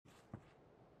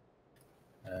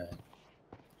Alright.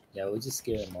 Yeah, we'll just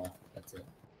scare them off. That's it.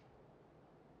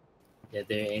 Yeah,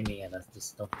 they're aiming at us.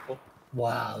 Just don't. Oh,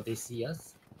 wow, they see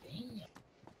us? Damn.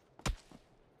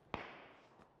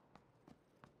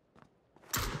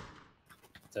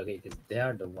 It's okay, because they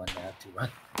are the one that have to run.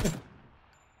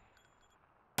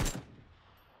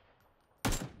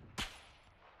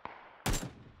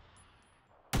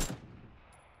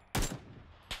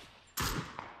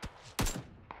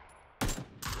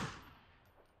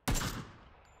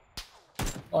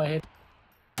 Oh, I hit.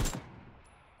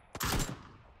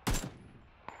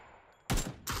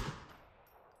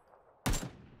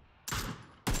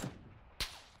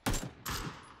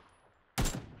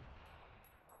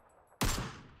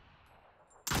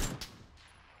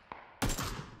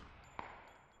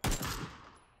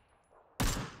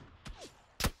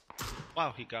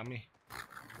 Wow, he got me.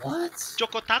 What?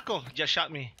 ChocoTaco just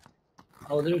shot me.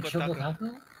 Oh, they're ChocoTaco.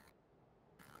 ChocoTaco?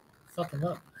 Fuck him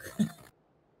up.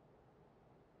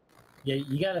 Yeah,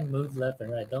 you gotta move left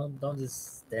and right. Don't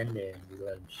just stand there and just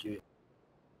let him shoot.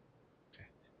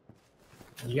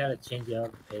 Okay. You gotta change it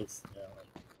up the pace, you know,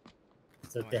 like,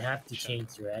 so they have to shut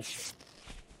change direction.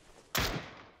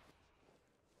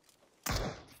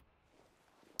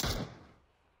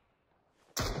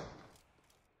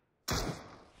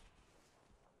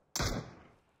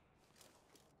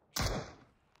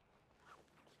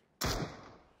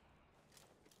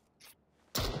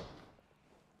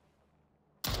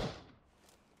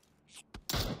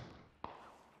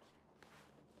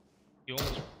 You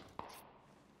almost.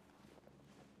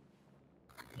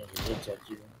 Yeah, he did judge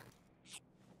you.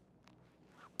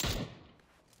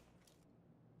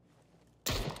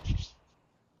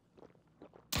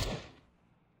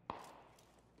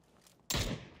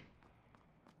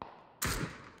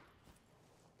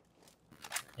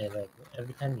 And like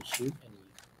every time you shoot and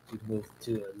you move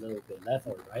to a little bit left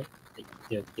or right,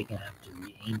 they can have to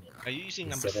re-aim it. Are you using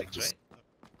number 6, right?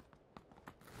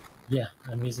 Yeah,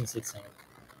 I'm using 6 hand.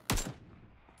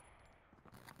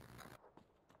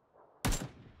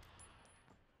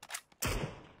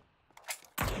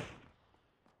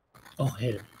 Oh,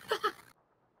 hit him.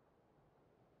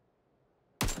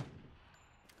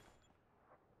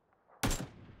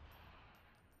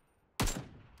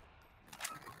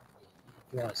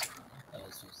 Was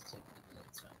just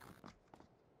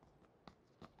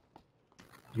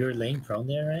you're laying prone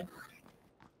there, right?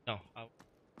 No.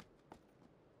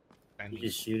 You're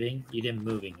just shooting. You didn't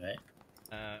moving, right?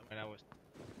 When I was.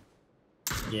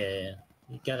 Yeah.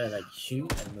 You gotta like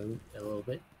shoot and move a little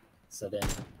bit, so then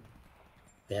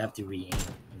they have to re-aim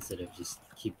instead of just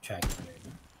keep tracking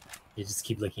you. You just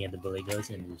keep looking at the bullet goes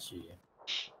and just shoot you.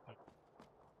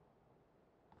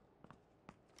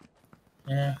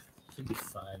 Yeah, should be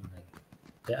fine.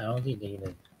 Like, I don't think they need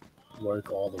to work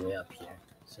all the way up here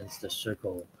since the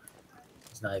circle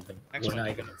is not even. We're not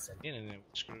even in center. And then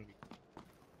screw me.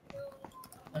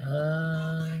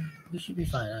 We should be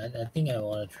fine. I think I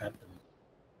want to trap them.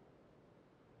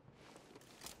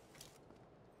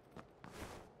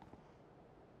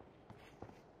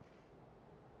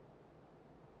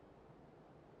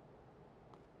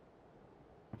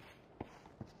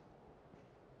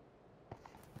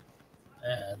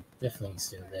 Definitely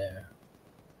still there.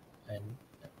 And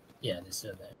yeah, they're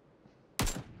still there.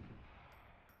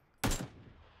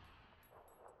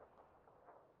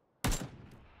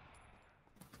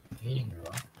 I'm hitting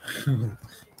wrong.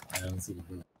 I don't see the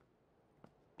blue.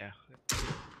 Yeah.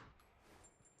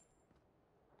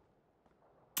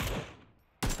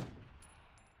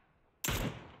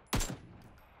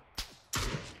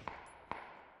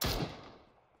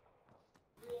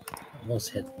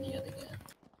 Almost hit the other guy.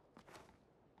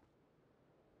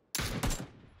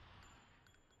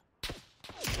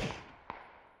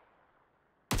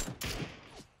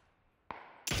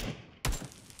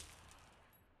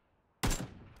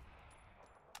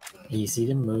 You see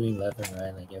them moving left and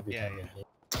right like every time they hit.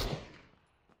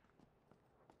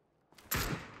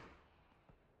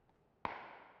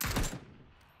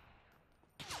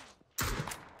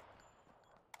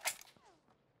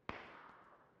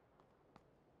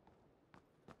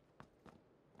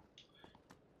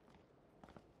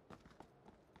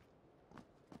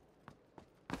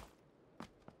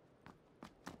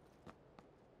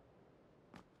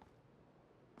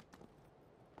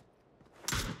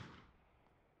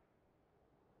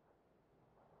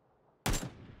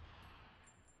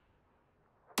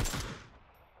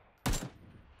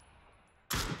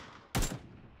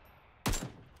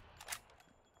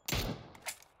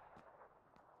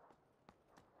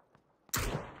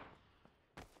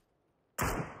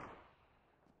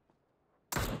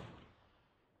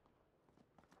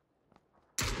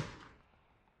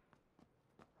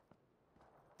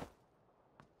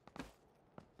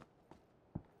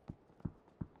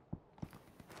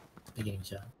 They're getting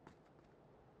shot.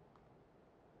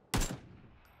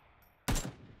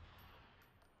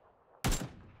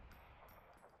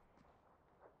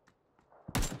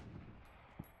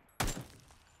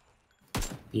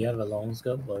 Do you have a long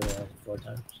scope or 4x? 4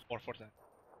 times.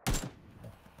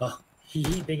 Oh,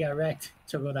 they got wrecked.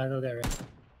 ChocoTaco got wrecked.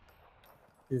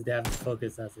 Because they have to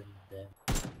focus us in there.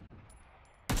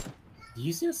 Do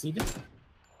you still see them?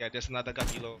 Yeah, there's another guy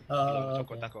below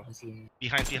Okay. ChocoTaco. I see him.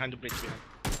 Behind the bridge. Behind.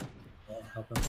 Yeah, help him.